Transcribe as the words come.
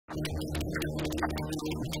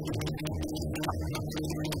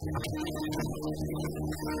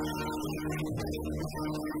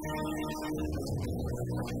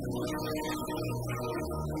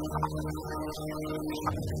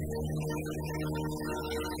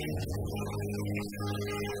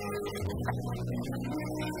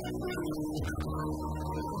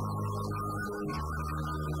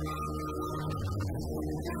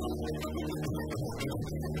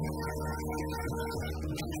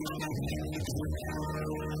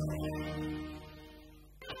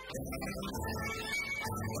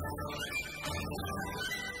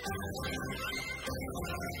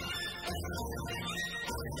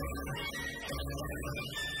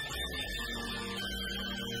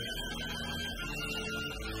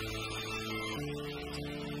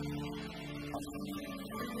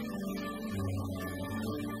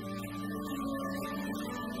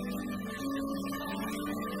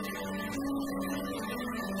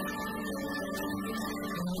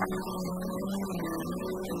The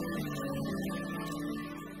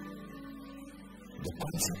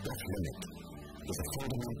concept of limit is a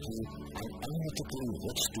fundamental and analytically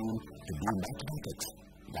rich tool to do mathematics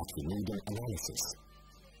that we need in analysis.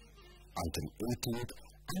 Until 18th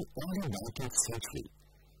and early 19th century,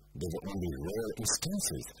 there were only rare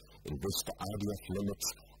instances in which the idea of limits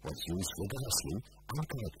was used rigorously and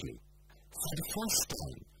correctly. For the first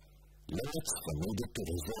time, limits were needed to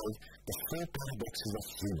resolve the four paradoxes of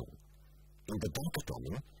Zeno. In the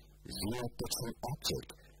dichotomy, Zeno puts an object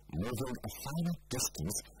moving a finite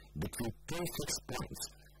distance between two fixed points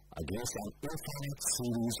against an infinite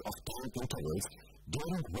series of time intervals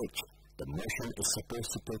during which the motion is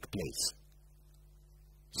supposed to take place.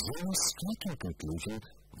 Zeno's striking conclusion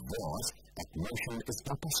was that motion is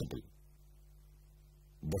impossible.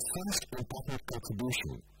 The first important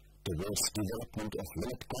contribution towards development of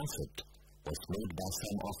limit concept was made by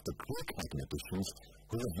some of the Greek mathematicians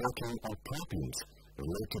who were working on problems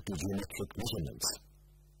related to geometric measurements.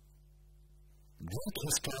 Greek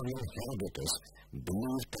historian Herodotus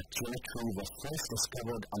believed that geometry was first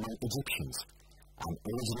discovered among Egyptians and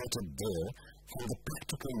originated there from the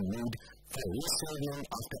practical need for resurveying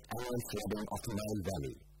after annual flooding of the Nile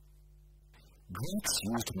Valley. Greeks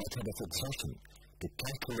used method of exertion to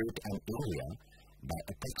calculate an area by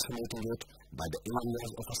approximating it by the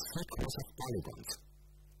areas of a sequence of polygons.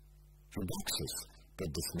 Eudoxus did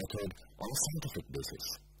this method on a scientific basis.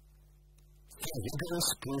 For rigorous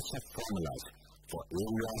proofs of formulas for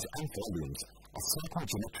areas and volumes of certain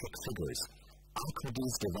geometric figures,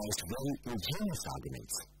 Archimedes devised very ingenious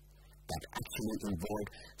arguments that actually involved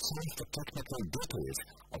some of the technical details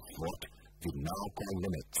of what we now call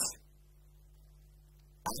limits.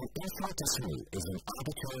 As an infinitesimal is an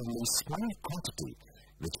arbitrarily small quantity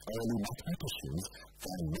which early mathematicians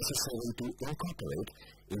found necessary to incorporate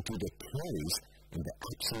into their theories in the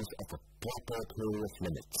absence of a proper theory of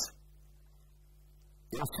limits.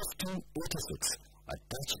 In 1586, a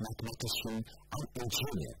Dutch mathematician and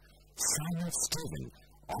engineer, Simon Stevin,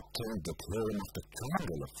 obtained the theorem of the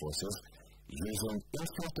triangle of forces using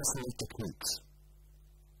infinitesimal techniques.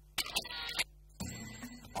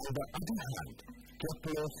 On the other hand,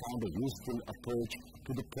 Kepler found a useful approach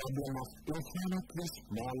to the problem of infinitely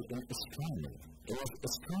small in astronomy. In his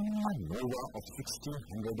Astronomia Nova of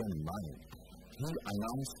 1609, he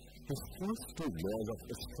announced his first two laws of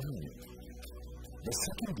astronomy. The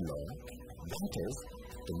second law, that is,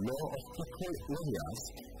 the law of equal areas,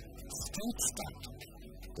 states that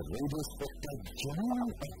the radius vector joining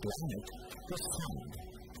a planet to sun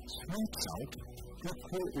sweeps out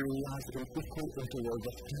equal areas in equal intervals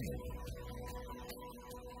of time.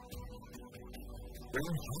 In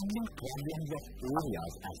handling problems of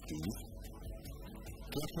areas as these,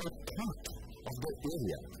 Kepler thought of the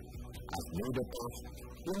area as made up of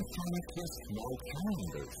infinitely small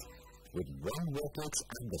triangles with one vertex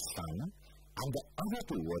at the sun and the other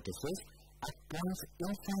two vertices at points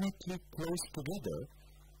infinitely close together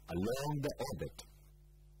along the orbit.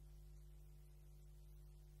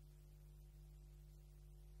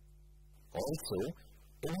 Also,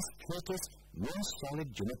 in his treatise More Solid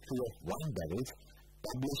Geometry of Wine Barrels,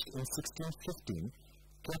 published in 1615,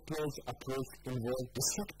 Kepler's approach involved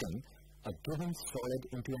dissecting a given solid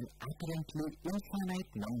into an apparently infinite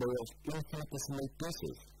number of infinitesimal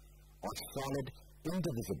pieces, or solid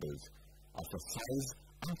indivisibles, of a size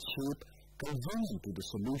and shape convenient to the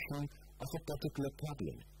solution of a particular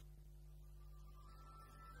problem.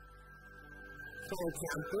 For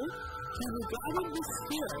example, he regarded the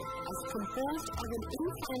sphere as composed of an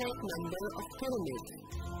infinite number of pyramids,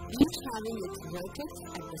 each having its vertex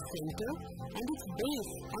at the center and its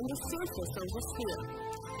base on the surface of the sphere,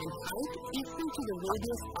 and height equal to the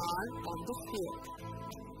radius r of the sphere.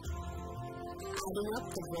 Adding up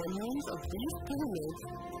the volumes of these pyramids,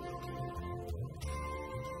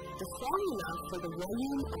 the formula for the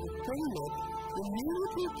volume of a pyramid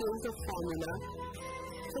immediately gives a formula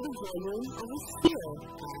for the volume of a sphere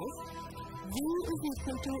as V is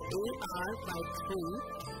equal to AR by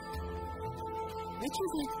 3, which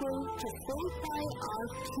is equal to 4 pi r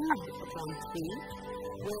cubed upon 3,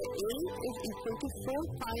 where A is equal to 4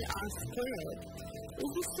 pi r squared,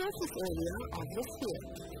 is the surface area of the sphere.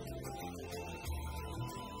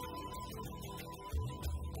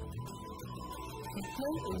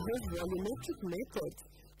 Kepler, in his volumetric methods,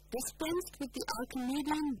 dispensed with the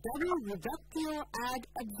Archimedean double reductio ad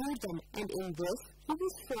absurdum, and in this he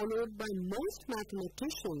was followed by most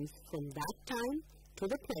mathematicians from that time to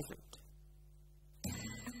the present.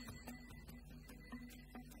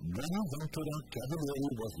 Bonaventura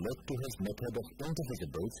Cavalieri was led to his method of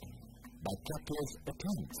indivisibles by Kepler's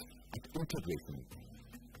attempts at integration.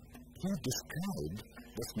 He described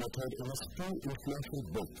this method in his two influential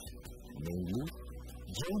books, namely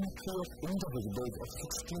Geometry of Indivisibles of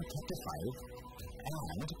 1635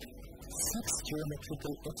 and 6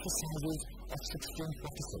 Geometrical Exercises of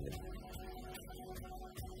 1647.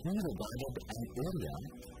 He regarded an area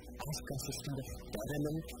as consisting of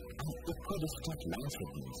parallel and equidistant line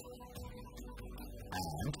segments,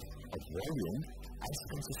 and a volume as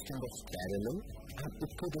consisting of parallel and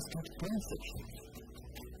equidistant plane sections.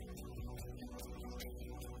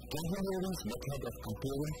 Cavalieri's method of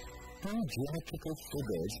comparing two geometrical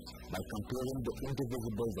figures by comparing the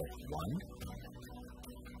indivisibles of one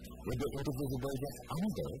with the indivisibles of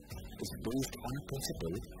another is based on a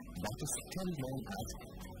principle that is still known as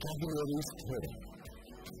Cavalieri's theorem.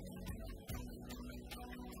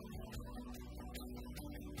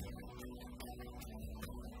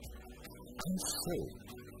 And so,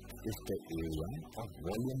 if the area or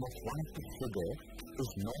volume of one figure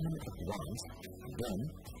is known at once, then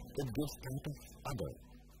it gives that of other.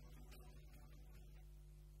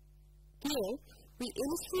 Here, we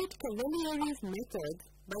illustrate Cavalieri's method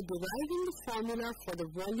by deriving the formula for the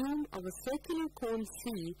volume of a circular cone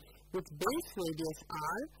C with base radius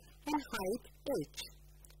r and height h.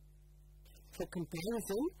 For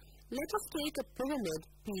comparison, let us take a pyramid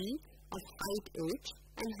P of height h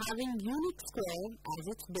and having unit square as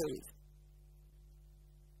its base.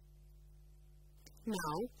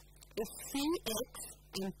 Now, if Cx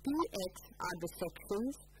and Px are the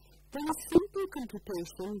sections, then a simple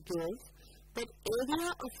computation gives that area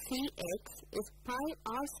of Cx is pi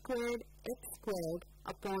r squared x squared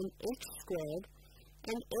upon h squared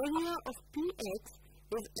and area of Px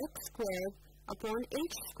is x squared upon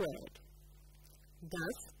h squared.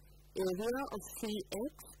 Thus, area of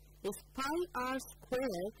Cx is pi r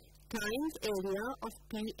squared times area of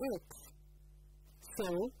Px. So,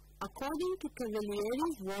 according to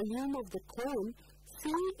Cavalieri's volume of the cone, C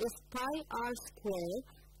is pi r squared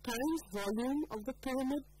times volume of the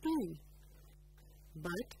pyramid P.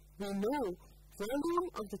 But we know volume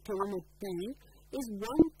of the pyramid P is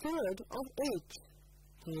 1/3 of h.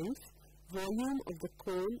 Hence, volume of the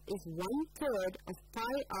cone is 1/3 of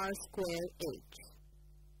pi r squared h.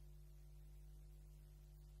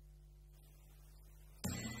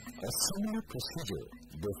 A similar procedure,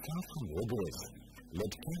 though far from rigorous,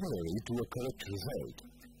 led Cavalieri to a correct result,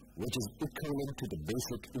 which is equivalent to the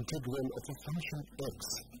basic integral of a function x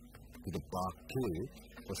to the power k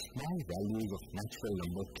for small values of natural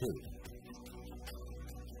number k.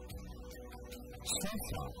 So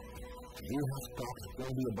far, we have talked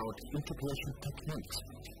only about integration techniques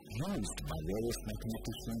used by various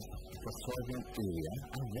mathematicians for solving area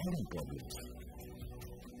and volume problems.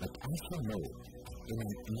 But as you know, in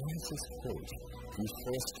an analysis course, we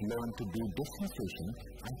first learn to do differentiation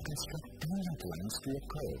and construct tangent lines to a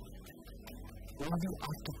curve. Only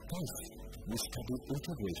after this, we study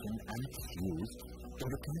integration and its use in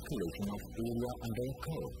the calculation of area under a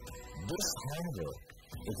curve. This, however,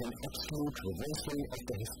 is an absolute reversal of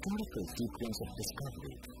the historical sequence of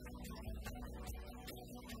discovery.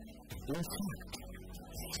 In fact,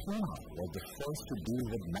 Fermat was the first to deal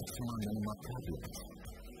with maxima-minima problems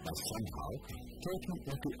by somehow taking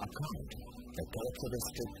into account the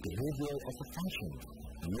characteristic behavior of a function,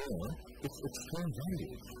 nor its extreme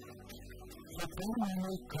values. For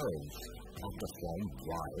polynomial curves of the form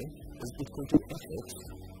y is equal to fx,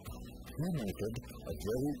 he noted a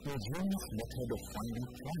very ingenious method of finding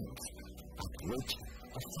points at which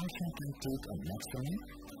a function can take a maximum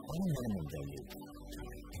or a minimum value.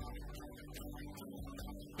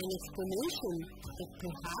 An explanation that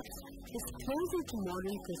perhaps is closer to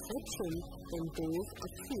modern perception than those of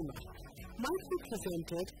Fermat might be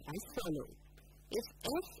presented as follows. If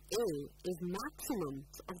fa is maximum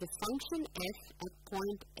of the function f at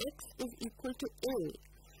point x is equal to a,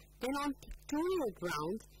 then on pictorial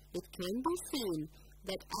grounds it can be seen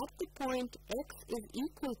that at the point x is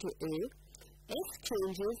equal to a, f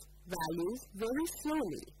changes values very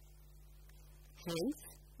slowly. Hence,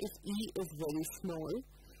 if e is very small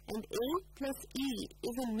and a plus e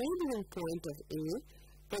is a neighboring point of a,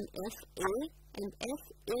 then fa and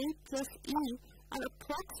fa plus e are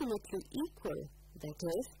approximately equal. That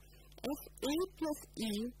is, fa plus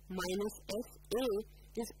e minus fa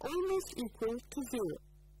is almost equal to 0.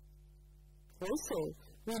 Also,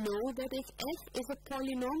 we know that if f is a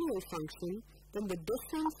polynomial function, then the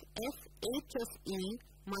difference fa plus e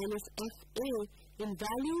minus fa in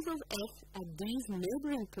values of f at these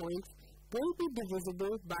neighboring points will be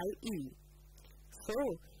divisible by e. So,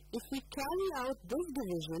 if we carry out this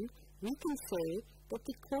division, we can say that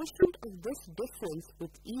the quotient of this difference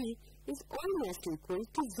with e is almost equal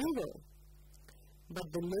to 0. but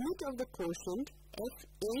the limit of the quotient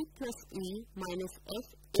fa plus e minus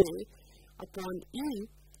fa upon e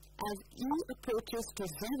as e approaches to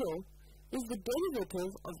 0 is the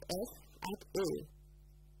derivative of f at a.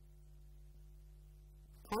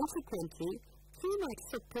 Consequently, Freelight's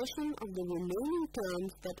suppression of the remaining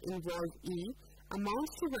terms that involve e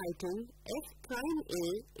amounts to writing f prime a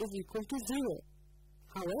is equal to 0.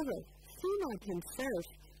 However, Freelight himself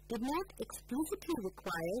did not explicitly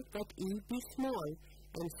require that e be small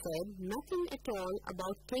and said nothing at all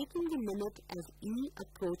about taking the limit as e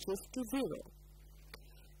approaches to 0.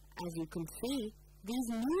 As you can see, these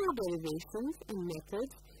new derivations and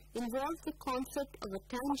methods involve the concept of a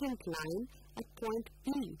tangent line at point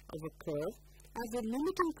P of a curve as the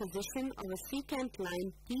limiting position of a secant line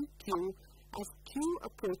PQ as Q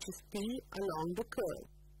approaches P along the curve.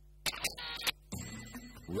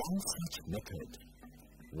 One such method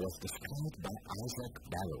was described by Isaac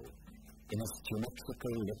Barrow in his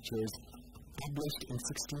Geometrical Lectures published in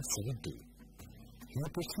 1670. He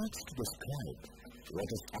proceeds to describe what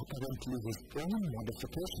is apparently his own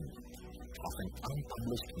modification of an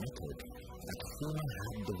unpublished method that Freeman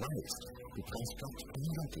had devised to construct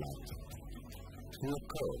tangent lines through a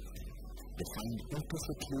curve defined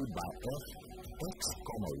implicitly by f x,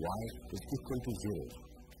 y is equal to 0.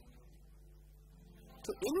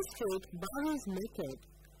 To illustrate Barrow's method,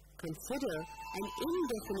 consider an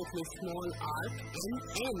indefinitely small arc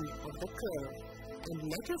N of the curve and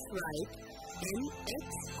let us write nx,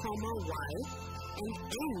 y and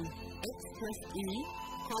nx plus e,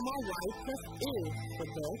 y plus a for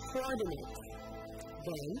their coordinates.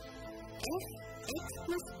 Then, fx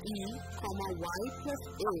plus e, y plus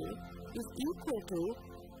a is equal to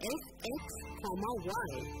fx,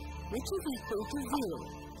 y, which is equal to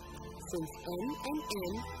 0, since n and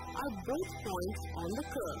n are both points on the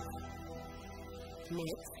curve.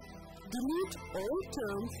 Next, delete all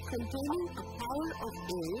terms containing a power of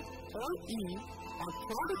a or e or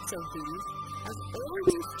products of these, as all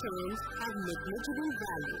these terms have negligible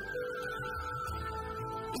value.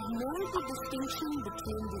 Ignore the distinction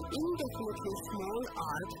between the indefinitely small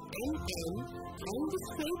arc Nn and the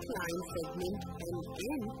straight line segment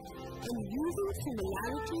Nn, and using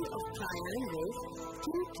similarity of triangles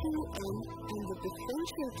QQN and the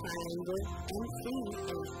differential triangle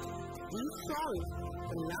NCN, we solve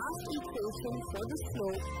the last equation for the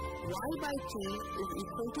slope y by t is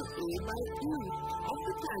equal to a by e of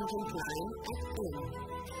the tangent line at n.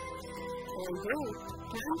 Although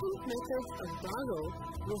tangent methods of Barrow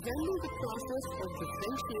resemble the process of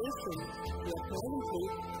differentiation, we apparently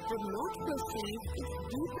did not perceive its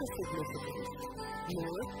deeper significance,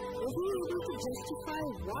 nor were we able to justify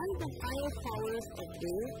why the higher powers of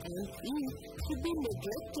a and e should be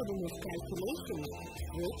neglected in his calculations,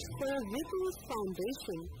 which, for a rigorous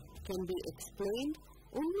foundation, can be explained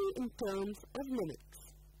only in terms of limits.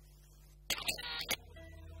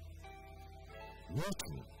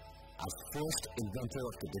 Newton, as first inventor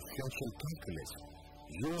of the differential calculus,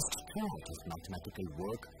 used throughout his mathematical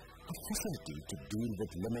work a facility to deal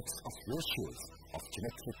with limits of ratios of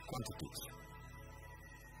geometric quantities.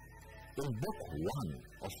 In Book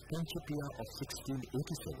 1 of Principia of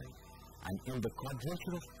 1687 and in the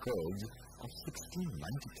Quadrature of Curves of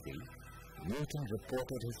 1693, Newton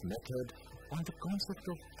reported his method on the concept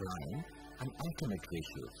of prime and ultimate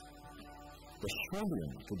ratios. The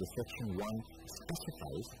scholium to the section 1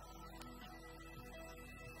 specifies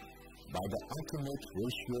by the ultimate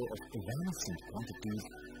ratio of evanescent quantities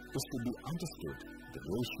is to be understood the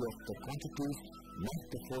ratio of the quantities not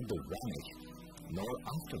before they vanish, nor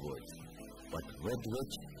afterwards, but with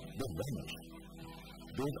which they vanish.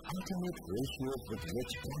 Those ultimate ratios with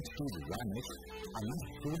which quantities vanish are not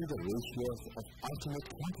truly the ratios of ultimate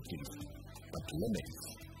quantities, but limits,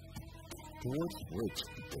 towards which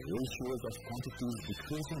the ratios of quantities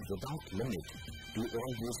decreasing without limit do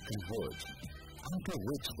always converge, unto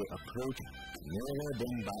which they approach nearer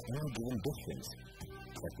than by any given distance,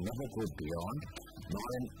 but never go beyond, nor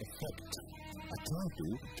in effect attain to,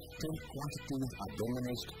 till quantities are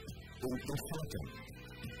diminished in infinitum.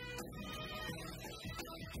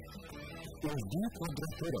 In D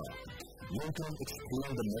Quadratura, Newton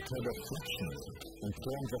explained the method of fractions in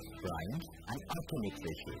terms of prime and ultimate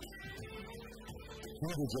ratios. He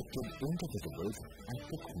rejected indivisibles and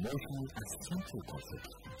took motion as central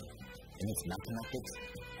concepts. In his mathematics,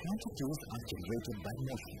 quantities are generated by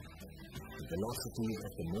motion. The velocities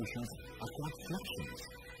of the motions are called fluxions,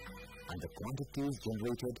 and the quantities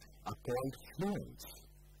generated are called fluents.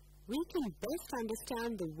 We can best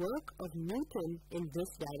understand the work of Newton in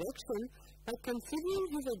this direction by considering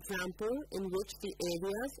his example in which the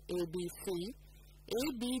areas ABC,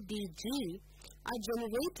 ABDG are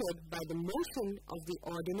generated by the motion of the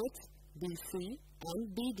ordinates BC and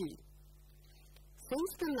BD.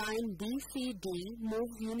 Since the line BCD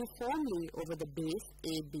moves uniformly over the base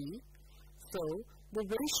AB, so the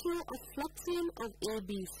ratio of fluxion of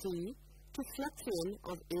ABC to fluxion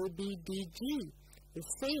of ABDG is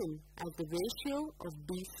same as the ratio of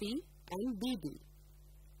BC and BD.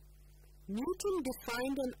 Newton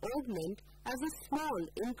defined an augment as a small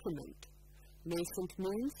increment. Nascent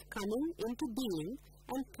means coming into being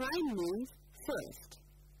and prime means first.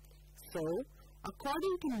 So,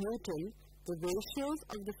 according to Newton, the ratios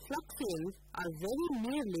of the fluxions are very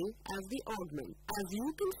nearly as the augment. As you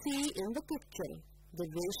can see in the picture, the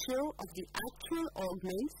ratio of the actual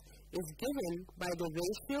augments is given by the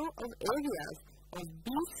ratio of areas of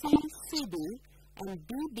BCCD and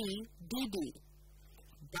BBDD.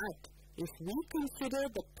 But if we consider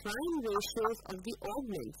the prime ratios of the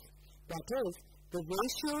augments, that is, the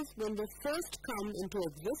ratios when they first come into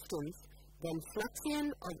existence, then fluxion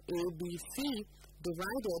of ABC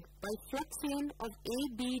divided by fluxion of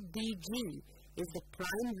ABDG is the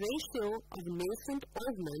prime ratio of nascent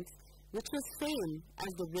augments, which is same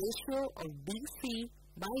as the ratio of BC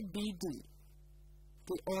by BD.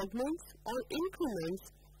 The augments or increments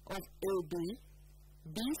of AB,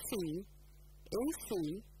 BC,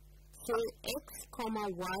 AC, say x,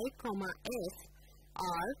 y, s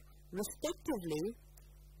are respectively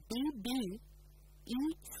BB,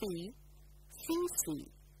 EC, CC,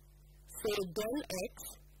 say del x,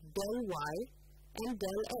 del y, and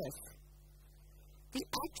del s. The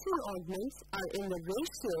actual augments are in the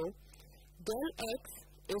ratio del x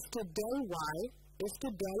is to del y is to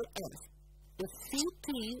del s. If CT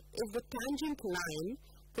is the tangent line,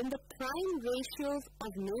 then the prime ratios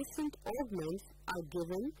of nascent augments are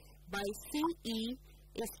given by CE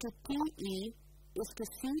is to TE is to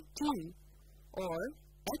CT, or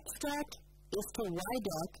x dot is to y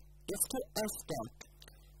dot is to s dot.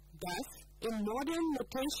 Thus, in modern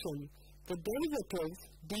notation, the derivatives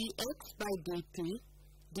dx by dt,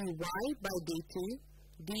 dy by dt,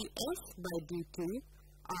 ds by dt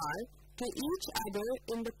are to each other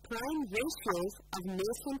in the prime ratios of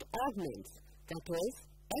nascent augments, that is,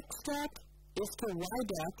 x dot is to y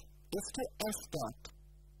dot is to s dot.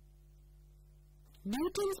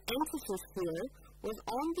 Newton's emphasis here was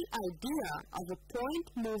on the idea of a point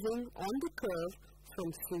moving on the curve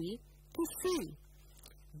from C to C.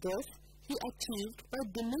 This he achieved by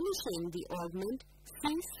diminishing the augment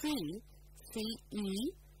CC, CE,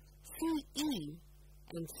 CE,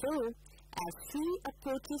 and so as C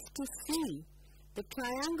approaches to C, the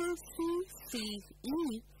triangle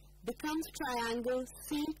CCE becomes triangle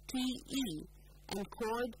CTE, and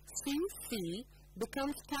chord CC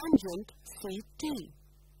becomes tangent CT.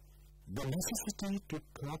 The necessity to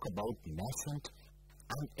talk about nascent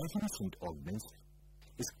and evanescent augments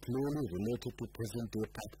is clearly related to present-day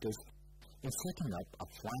practice in setting up a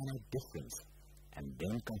finite difference and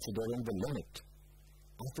then considering the limit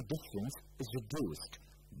as the difference is reduced,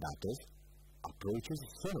 that is, approaches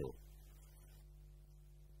zero.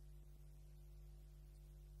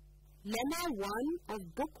 Lemma 1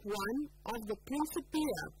 of Book 1 of the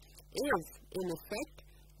Principia is, in effect,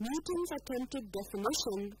 Newton's attempted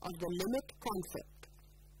definition of the limit concept.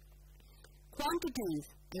 Quantities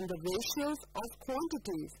and the ratios of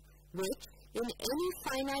quantities which in any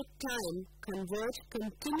finite time converge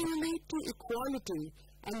continually to equality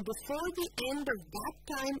and before the end of that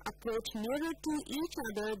time approach nearer to each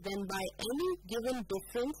other than by any given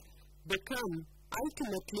difference become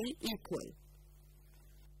ultimately equal.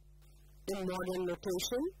 In modern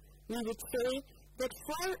notation, we would say that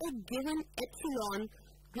for a given epsilon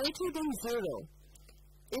greater than 0,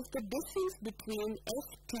 if the difference between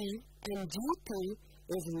ft and gt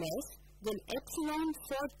is less than epsilon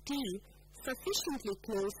for t sufficiently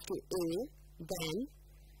close to a, then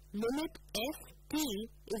limit ft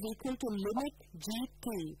is equal to limit gt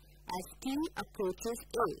as t approaches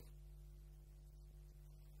a.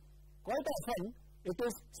 Quite often, it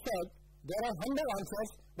is said there are 100 answers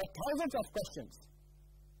but thousands of questions.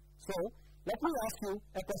 So, let me ask you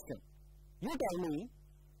a question. You tell me,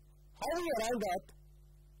 how we arrived at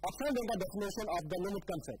a fundamental definition of the limit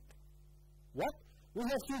concept? What we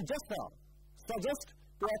have seen just now suggests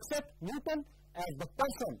to accept Newton as the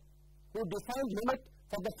person who defined limit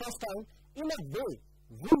for the first time in a way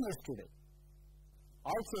we use today.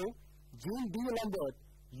 Also, Jean D'Alembert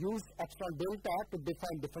used epsilon delta to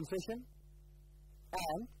define differentiation,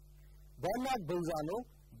 and Bernard Bolzano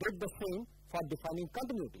did the same for defining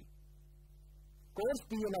continuity. Course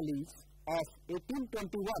DNA Leaves of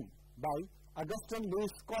 1821 by Augustin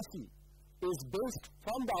Louis Cauchy is based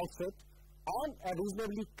from the outset and a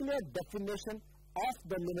reasonably clear definition of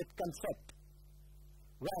the limit concept.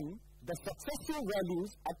 When the successive values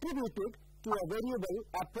attributed to a variable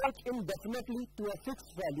approach indefinitely to a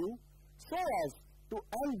fixed value so as to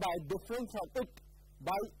end by difference of it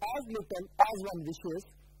by as little as one wishes,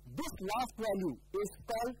 this last value is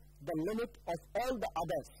called the limit of all the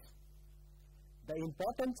others. The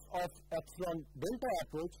importance of epsilon delta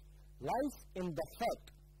approach lies in the fact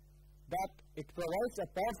that it provides a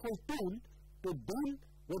powerful tool to deal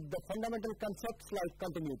with the fundamental concepts like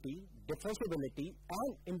continuity, differentiability,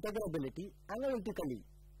 and integrability analytically,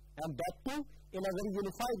 and that too in a very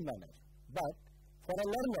unified manner. But for a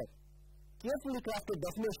learner, carefully crafted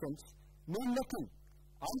definitions mean nothing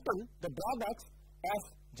until the drawbacks of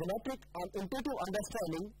geometric and intuitive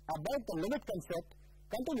understanding about the limit concept,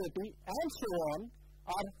 continuity, and so on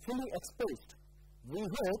are fully exposed. We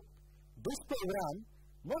hope this program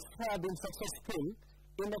must have been successful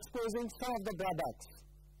in exposing some of the drawbacks.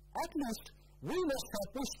 At least, we must have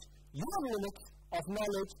pushed your limits of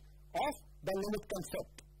knowledge of the limit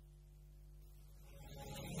concept.